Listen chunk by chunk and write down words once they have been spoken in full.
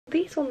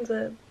These ones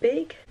are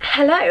big.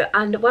 Hello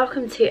and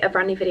welcome to a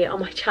brand new video on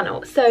my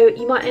channel. So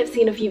you might have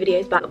seen a few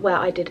videos back where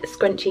I did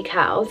scrunchy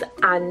curls,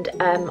 and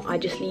I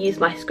just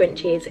used my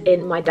scrunchies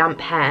in my damp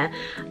hair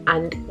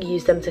and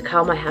used them to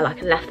curl my hair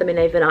and left them in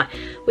overnight,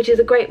 which is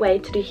a great way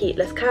to do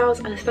heatless curls,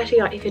 and especially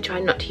if you're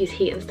trying not to use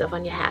heat and stuff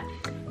on your hair.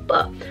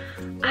 But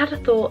I had a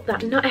thought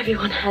that not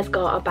everyone has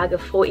got a bag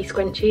of 40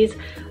 scrunchies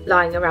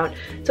lying around,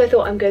 so I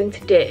thought I'm going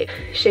to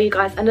show you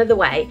guys another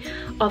way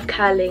of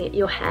curling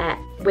your hair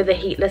with a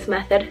heatless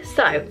method.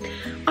 So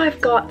I've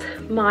got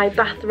my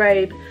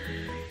bathrobe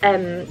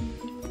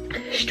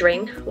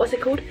string, what's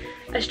it called?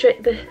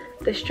 The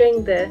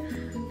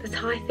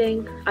tie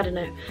thing, I don't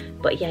know,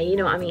 but yeah, you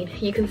know what I mean,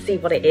 you can see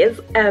what it is.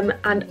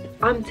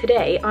 And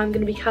today I'm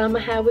going to be curling my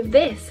hair with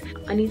this.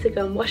 I need to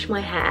go and wash my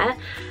hair,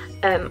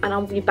 and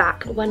I'll be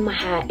back when my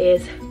hair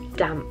is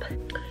damp.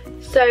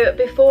 So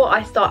before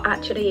I start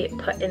actually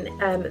putting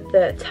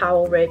the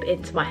towel robe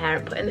into my hair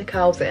and putting the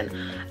curls in,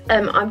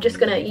 I'm just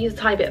going to use a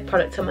tiny bit of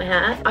product on my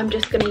hair. I'm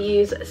just going to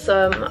use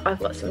I've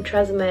got some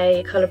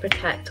Tresemme Colour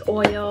Protect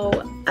oil,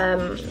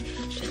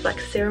 just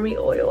like serum-y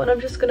oil, and I'm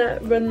just going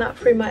to run that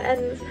through my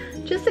ends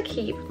just to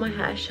keep my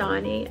hair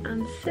shiny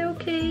and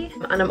silky.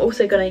 And I'm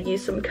also going to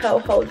use some curl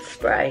hold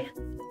spray.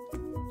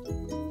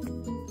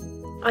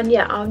 And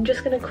yeah, I'm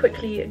just going to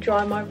quickly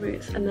dry my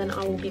roots and then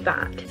I will be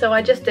back. So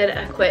I just did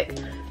a quick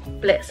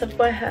blitz of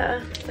my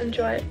hair and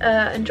dried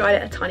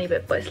it a tiny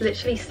bit, but it's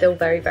literally still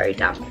very, very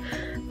damp.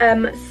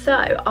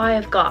 So I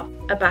have got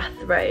a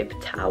bathrobe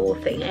towel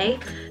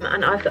thingy,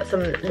 and I've got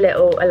some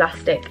little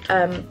elastic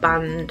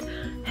band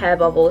hair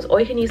bubbles, or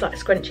you can use like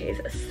scrunchies.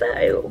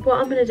 So what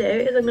I'm going to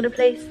do is I'm going to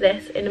place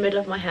this in the middle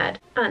of my head,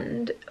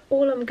 and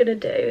all I'm going to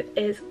do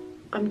is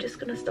I'm just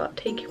going to start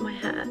taking my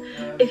hair.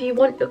 If you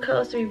want your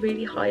curls to be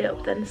really high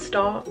up, then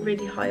start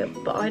really high up,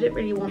 but I don't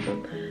really want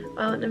them.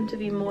 I want them to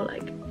be more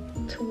like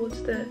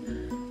towards the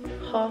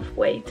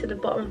halfway to the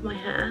bottom of my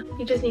hair.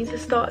 You just need to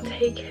start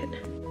taking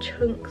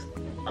chunks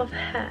of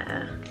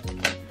hair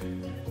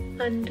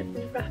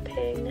and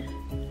wrapping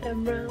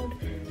them round.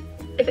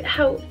 If it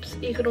helps,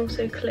 you can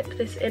also clip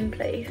this in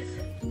place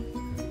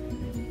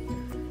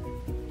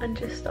and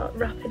just start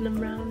wrapping them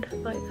round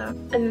like that.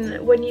 And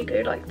when you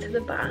go like to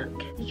the back,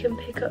 you can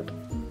pick up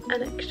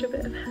an extra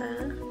bit of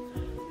hair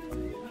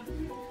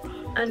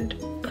and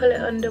pull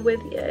it under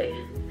with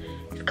you.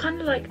 It's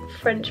kind of like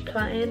French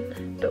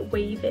plaiting but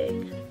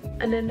waving,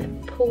 and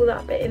then pull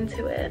that bit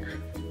into it,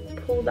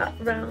 pull that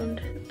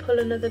round, pull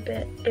another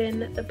bit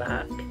in the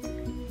back,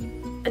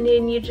 and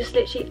then you're just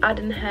literally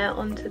adding hair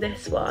onto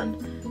this one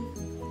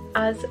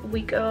as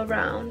we go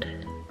around.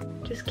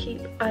 Just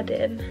keep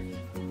adding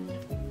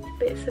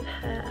bits of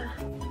hair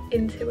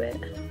into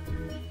it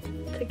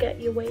to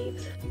get your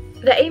waves.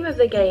 The aim of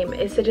the game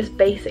is to just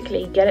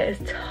basically get it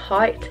as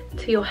tight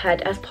to your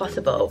head as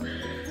possible,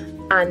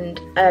 and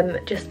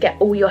just get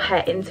all your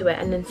hair into it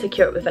and then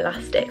secure it with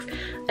elastics,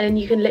 and then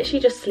you can literally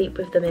just sleep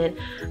with them in,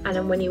 and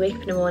then when you wake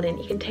up in the morning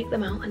you can take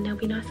them out and they'll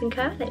be nice and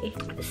curly.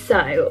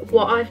 So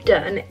what I've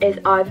done is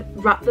I've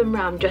wrapped them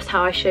around just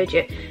how I showed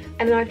you,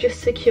 and then I've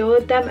just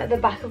secured them at the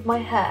back of my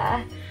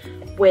hair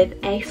with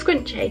a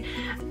scrunchie.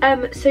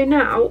 So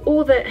now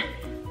all that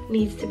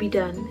needs to be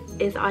done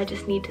is I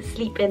just need to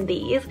sleep in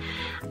these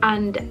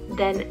and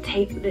then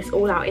take this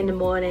all out in the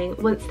morning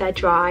once they're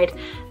dried,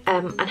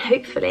 and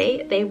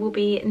hopefully they will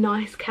be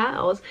nice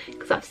curls,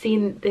 because I've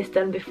seen this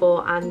done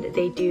before and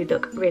they do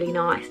look really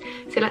nice.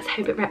 So let's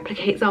hope it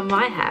replicates on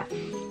my hair.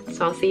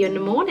 So I'll see you in the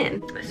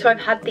morning. So I've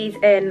had these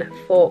in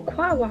for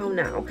quite a while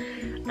now,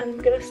 and I'm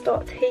gonna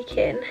start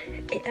taking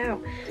it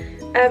out.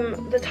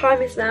 The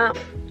time is now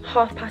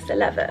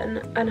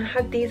 11:30, and I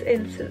had these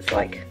in since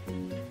like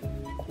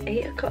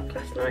 8 o'clock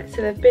last night,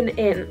 so they've been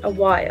in a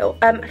while.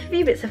 A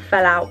few bits have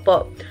fell out,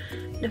 but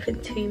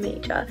nothing too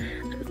major.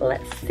 And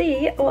let's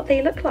see what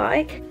they look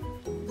like.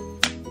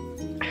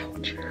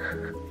 Ouch,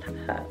 that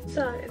hurt.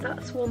 So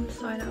that's one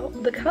side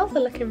out. The curls are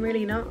looking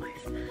really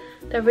nice.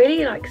 They're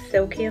really like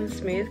silky and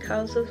smooth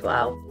curls as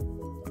well.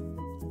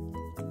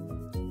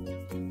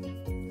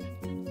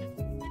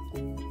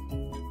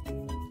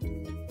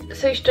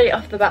 So straight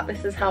off the bat,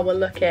 this is how we're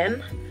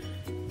looking.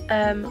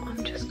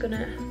 I'm just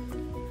gonna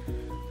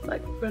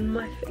like run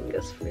my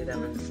fingers through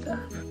them and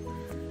stuff,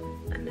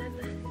 and then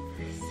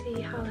see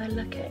how they're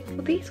looking.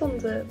 Well, these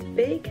ones are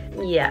big.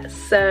 Yeah,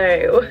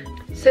 so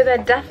they're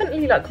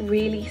definitely like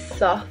really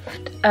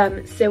soft,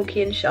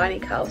 silky and shiny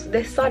curls.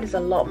 This side is a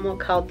lot more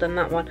curled than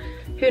that one.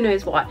 Who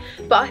knows why?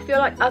 But I feel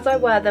like as I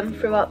wear them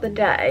throughout the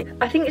day,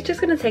 I think it's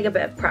just gonna take a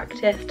bit of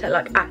practice to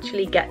like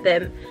actually get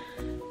them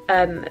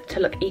to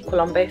look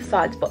equal on both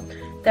sides. But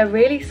they're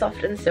really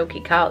soft and silky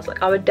curls.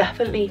 Like, I would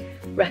definitely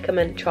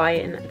recommend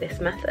trying this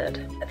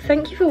method.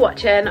 Thank you for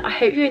watching. I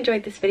hope you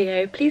enjoyed this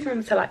video. Please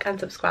remember to like and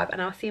subscribe,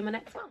 and I'll see you in my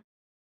next one.